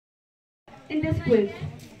in this quiz.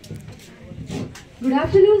 Good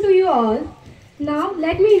afternoon to you all. Now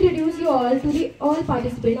let me introduce you all to the all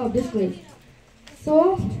participants of this quiz.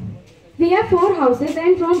 So we have 4 houses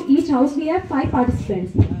and from each house we have 5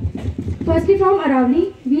 participants. Firstly from Aravali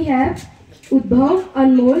we have Udbhav,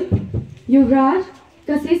 Anmol, Yuvraj,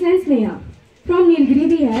 Kasis and Sneha. From Nilgiri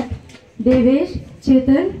we have Devesh,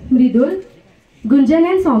 Chetan, Mridul, Gunjan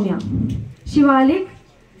and Soumya. Shivalik,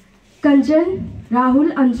 Kanchan,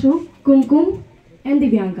 Rahul, Anshu, Kumkum and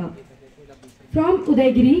Divyanka. From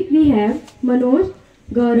Udaygiri we have Manoj,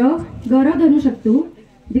 Gaurav, Gaurav Dhanushaktu,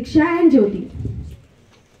 Diksha and Jyoti.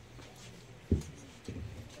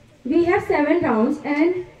 We have 7 rounds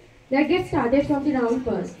and let's get started from the round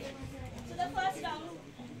first.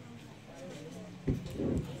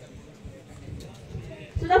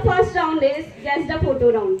 So the first round is guess the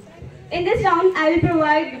photo round. In this round, I will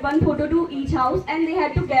provide one photo to each house and they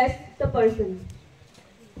have to guess the person.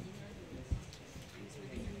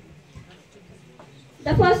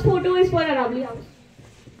 The first photo is for Aravali house.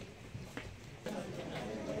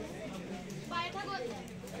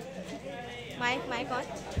 Mike on.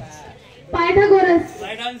 Pythagoras.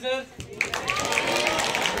 Right answer.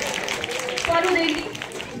 For Udaygiri.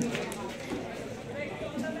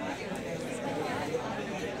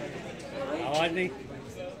 आवाज नहीं.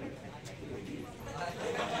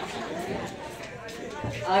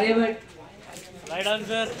 Aryabhat. Right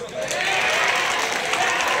answer.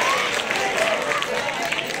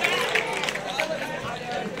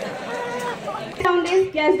 Round is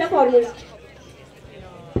guess the formula.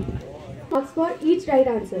 Marks for each right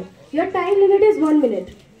answer. Your time limit is 1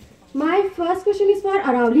 minute. My first question is for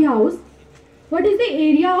Aravali house. What is the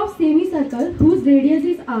area of semicircle whose radius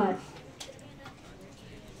is r?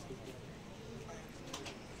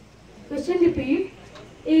 Question repeat.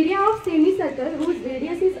 Area of semicircle whose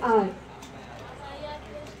radius is r.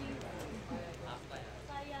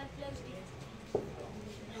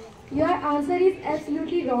 Your answer is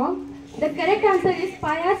absolutely wrong. The correct answer is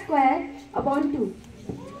pi r square upon 2.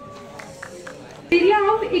 Area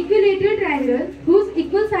of equilateral triangle whose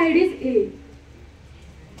equal side is a.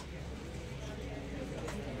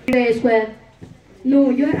 A square. No,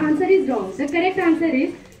 your answer is wrong. The correct answer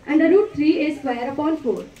is under root 3a square upon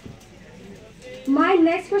 4. My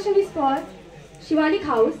next question is for Shivalik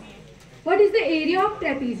house. What is the area of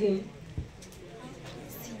trapezium?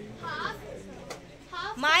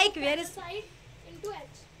 Mike, where is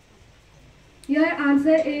Your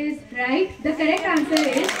answer is right. The correct answer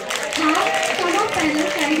is half sum of parallel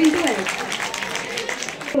side into L.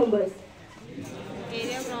 Rhombus.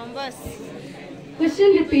 area of rhombus? Question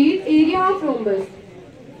repeat. Area of rhombus.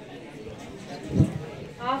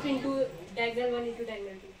 Half into diagonal 1 into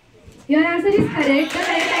diagonal 2. Your answer is correct. The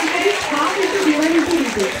correct answer is half into d1 into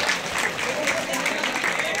d2.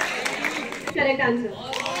 Correct answer.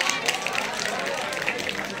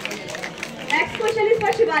 Next question is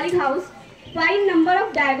for Shivalik house. Find number of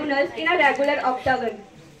diagonals in a regular octagon.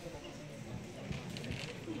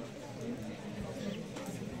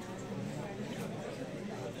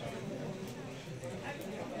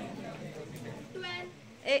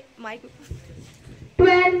 Mike.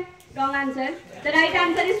 12. Wrong answer. The right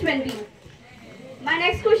answer is 20. My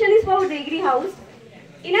next question is for Udaygiri house.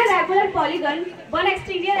 In a regular polygon, one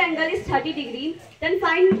exterior angle is 30 degrees. Then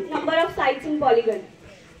find number of sides in polygon.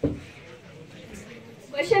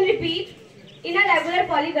 Question repeat. In a regular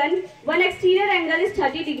polygon, one exterior angle is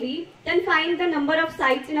 30 degrees. Then find the number of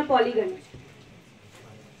sides in a polygon.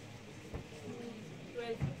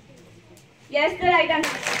 Yes, the right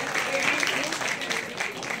answer.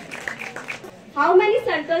 How many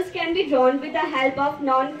circles can be drawn with the help of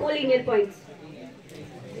non-collinear points?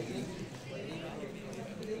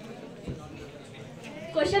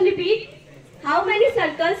 Question repeat. How many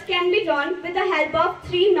circles can be drawn with the help of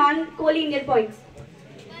 3 non-collinear points?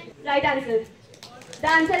 Right answer. The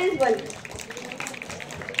answer is 1.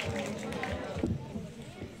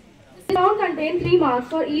 This round contains 3 marks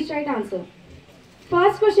for each right answer.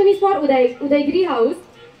 First question is for Udaygiri house.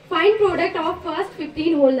 Find product of first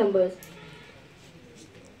 15 whole numbers.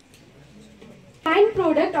 Find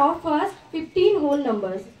product of first 15 whole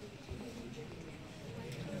numbers.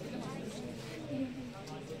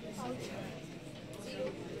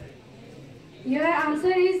 Your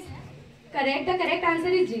answer is correct. The correct answer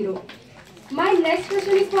is 0. My next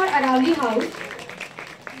question is for Aravali house.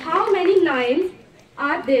 How many 9s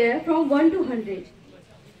are there from 1 to 100?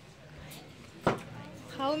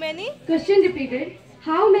 How many? Question repeated.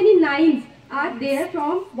 How many 9s are there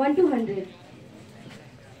from 1 to 100?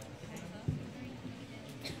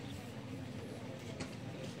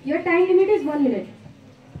 Your time limit is 1 minute.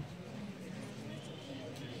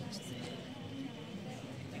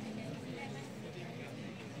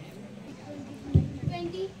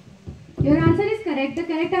 Your answer is correct. The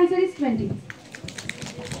correct answer is 20.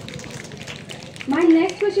 My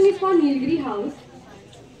next question is for Nilgiri house.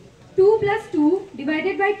 2 plus 2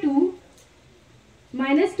 divided by 2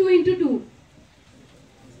 minus 2 into 2.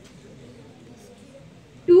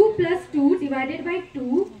 2 plus 2 divided by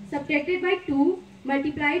 2 subtracted by 2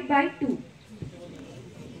 multiplied by 2.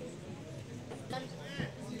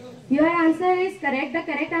 Your answer is correct. The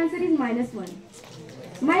correct answer is minus 1.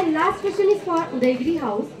 My last question is for Udaygiri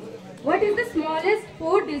house. What is the smallest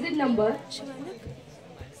 4-digit number?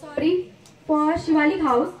 Sorry, for Shivalik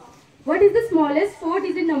house. What is the smallest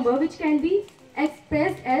 4-digit number which can be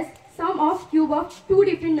expressed as sum of cube of two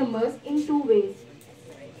different numbers in two ways?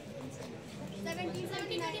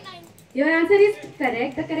 1729. Your answer is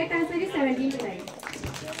correct. The correct answer is 17 to 9.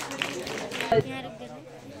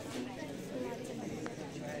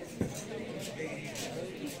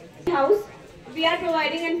 House, we are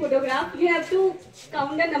providing a photograph. You have to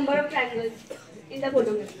count the number of triangles in the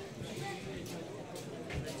photograph.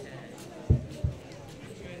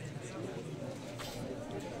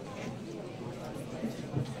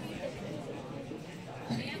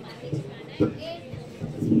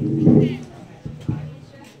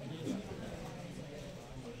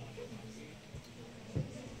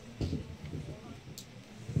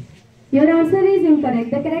 Your answer is incorrect.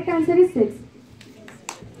 The correct answer is 6.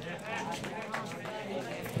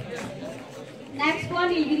 Next one,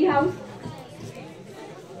 Nilgiri house.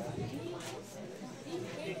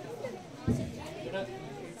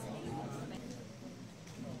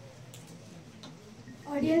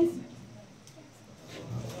 Audience.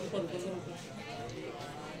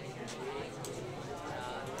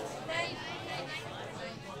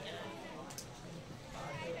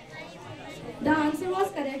 The answer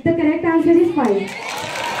was correct. The correct answer is 5.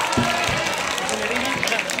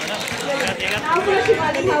 Now for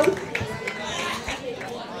Shivalik house.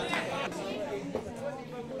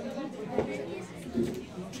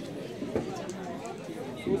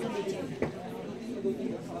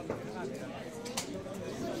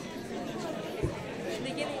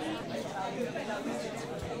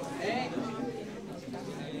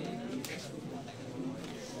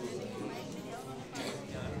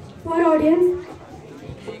 For audience.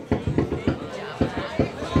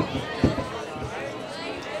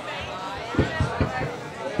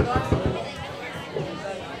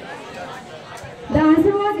 The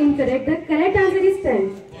answer was incorrect. The correct answer is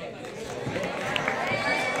 10.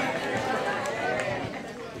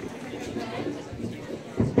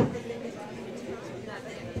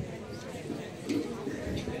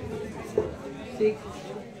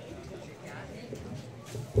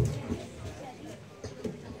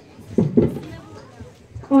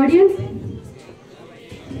 Audience.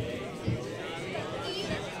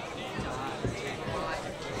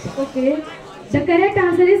 Okay. The correct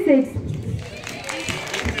answer is 6.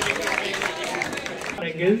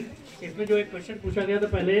 Angles इसमें जो एक question पूछा गया था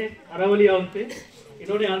पहले Aravalli house पे,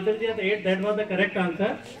 इन्होंने answer दिया था 8. That was the correct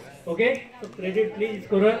answer. Okay, तो credit please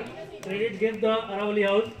scorer, credit give the Aravalli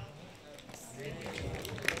house.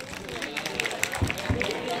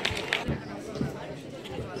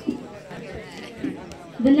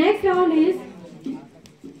 The next round is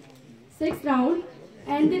 6th round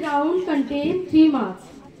and the round contains 3 marks.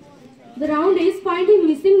 The round is find the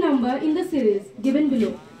missing number in the series given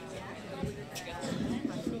below.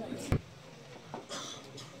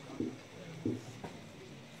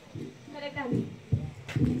 Correct answer.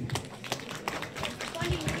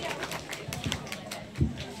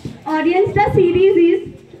 Audience, the series is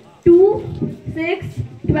 2, 6,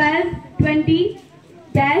 12, 20,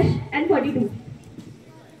 dash and 42.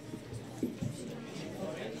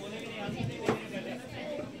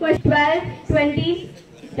 Question 12, 20,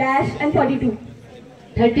 dash and 42.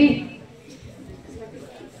 30.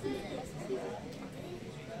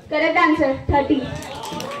 Correct answer, 30.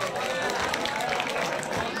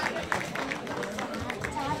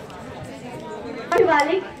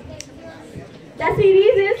 Shivalik. The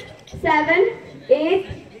series is 7, 8,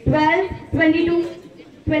 12, 22,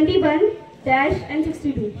 21, dash and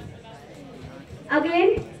 62. Again,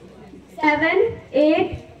 7,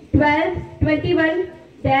 8, 12, 21,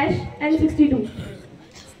 dash and 62.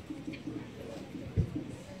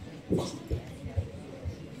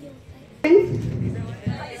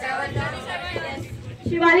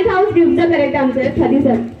 Shivalik house gives the correct answer,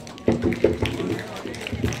 37.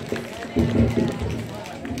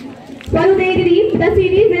 For Udaygiri, the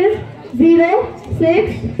series is 0,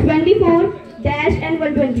 6, 24, dash and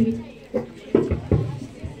 120.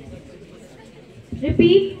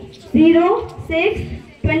 Repeat, 0, 6,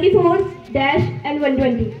 24, dash and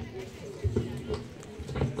 120.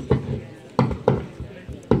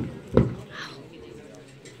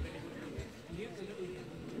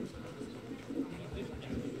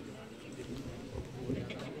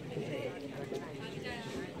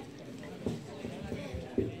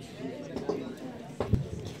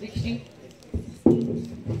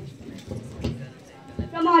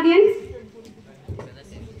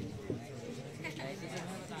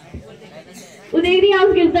 losing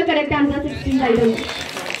house gives the correct answer 16 titles.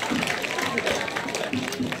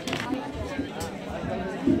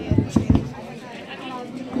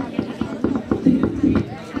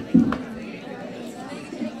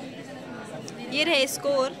 ये रहे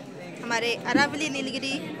score हमारे Aravalli,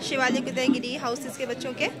 Nilgiri, Shivalik, Udayagiri houses के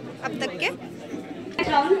बच्चों के अब तक के।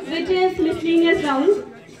 Round, which is miscellaneous round.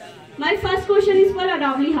 My first question is for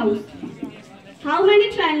Aravali house. How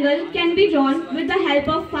many triangles can be drawn with the help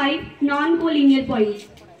of 5 non-collinear points?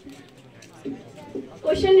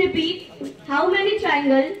 Question repeat. How many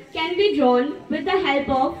triangles can be drawn with the help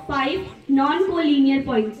of 5 non-collinear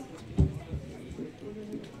points?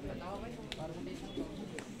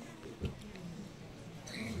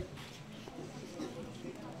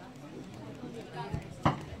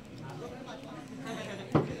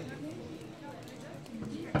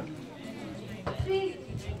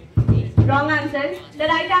 Wrong answer. The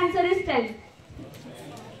right answer is 10.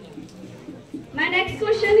 My next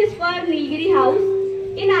question is for Nilgiri house.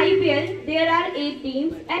 In IPL, there are 8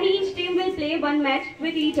 teams and each team will play one match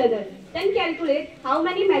with each other. Then calculate how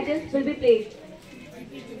many matches will be played.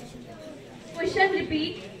 Question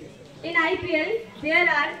repeat. In IPL, there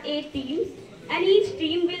are 8 teams and each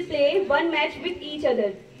team will play one match with each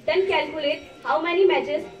other. Then calculate how many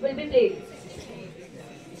matches will be played.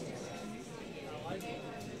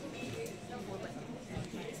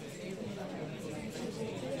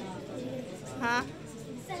 हाँ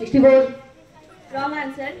 64. Wrong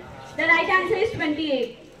answer. The right answer is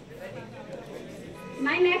 28.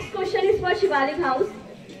 My next question is for Shivalik house.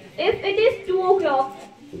 If it is 2 o'clock,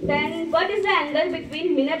 then what is the angle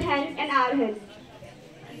between minute hand and hour hand?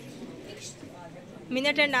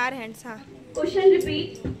 Minute and our hands. हाँ Question repeat.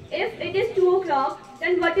 If it is 2 o'clock,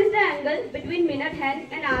 then what is the angle between minute hand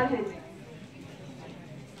and hour hand?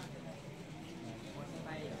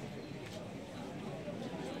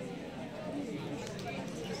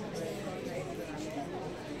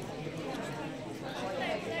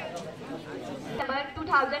 December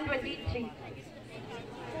 2023.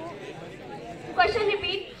 Question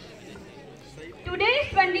repeat. Today is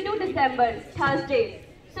 22 December, Thursday.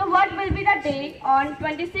 So what will be the date on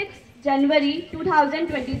 26 January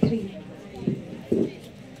 2023?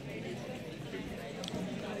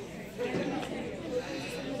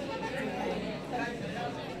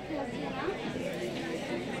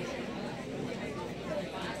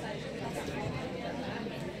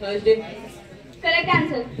 Thursday. Correct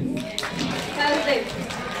answer. Thursday.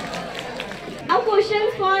 Now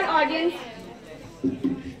questions for audience.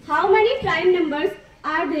 How many prime numbers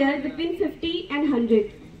are there between 50 and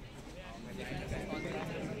 100?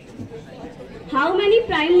 How many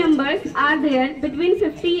prime numbers are there between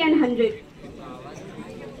 50 and 100?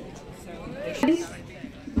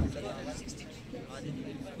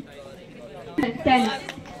 10.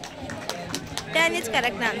 10 is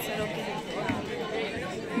correct answer. Okay.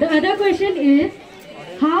 The other question is,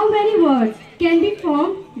 how many words can be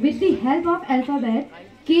formed with the help of alphabet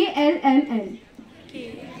KLMN?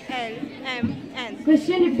 KLMN.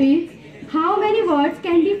 Question repeats, how many words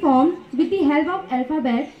can be formed with the help of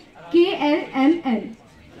alphabet KLMN?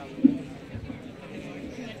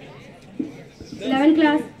 11th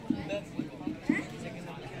class.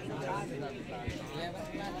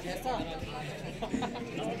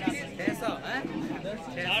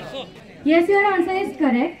 Yes, your answer is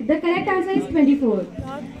correct. The correct answer is 24.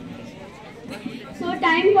 So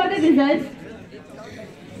time for the results.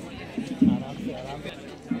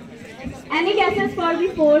 Any guesses for the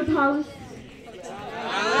 4th house?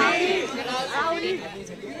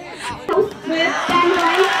 House with 10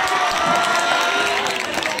 points.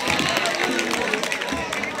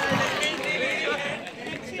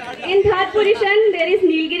 In 3rd position, there is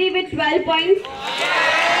Nilgiri with 12 points.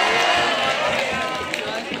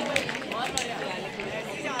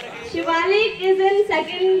 Shivalik is in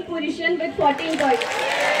 2nd position with 14 points.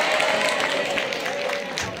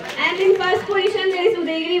 And in 1st position, there is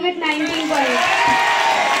Udaygiri with 19 points.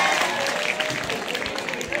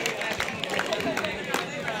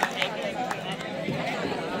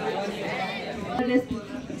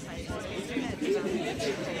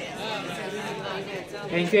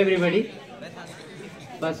 Thank you everybody.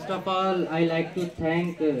 First of all, I like to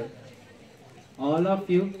thank all of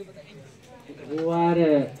you who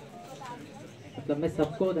are मतलब मैं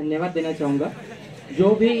सबको धन्यवाद देना चाहूँगा जो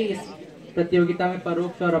भी इस प्रतियोगिता में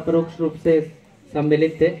परोक्ष और अपरोक्ष रूप से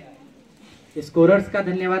सम्मिलित थे। स्कोरर्स का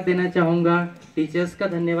धन्यवाद देना चाहूँगा, टीचर्स का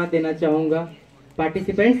धन्यवाद देना चाहूँगा,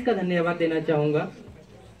 पार्टिसिपेंट्स का धन्यवाद देना चाहूँगा,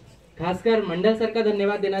 खासकर मंडल सर का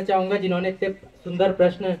धन्यवाद देना चाहूँगा जिन्होंने इतने सुंदर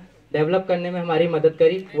प्रश्न डेवलप करने में हमारी मदद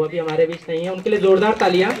करी। वो अभी हमारे बीच नहीं है, उनके लिए जोरदार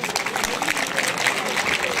तालियां।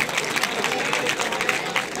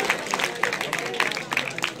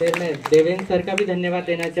 फिर मैं देवेंद्र सर का भी धन्यवाद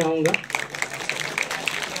देना चाहूँगा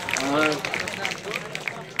और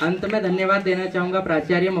अंत में धन्यवाद देना चाहूँगा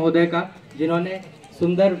प्राचार्य महोदय का, जिन्होंने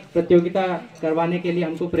सुंदर प्रतियोगिता करवाने के लिए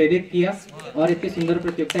हमको प्रेरित किया और इतनी सुंदर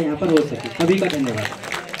प्रतियोगिता यहाँ पर हो सकी। सभी का धन्यवाद।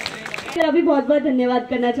 सर अभी बहुत बहुत धन्यवाद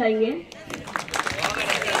करना चाहेंगे।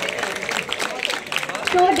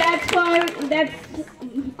 So that's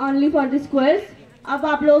only for this quiz. अब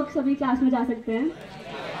आप लोग सभी क्लास में जा सकते हैं।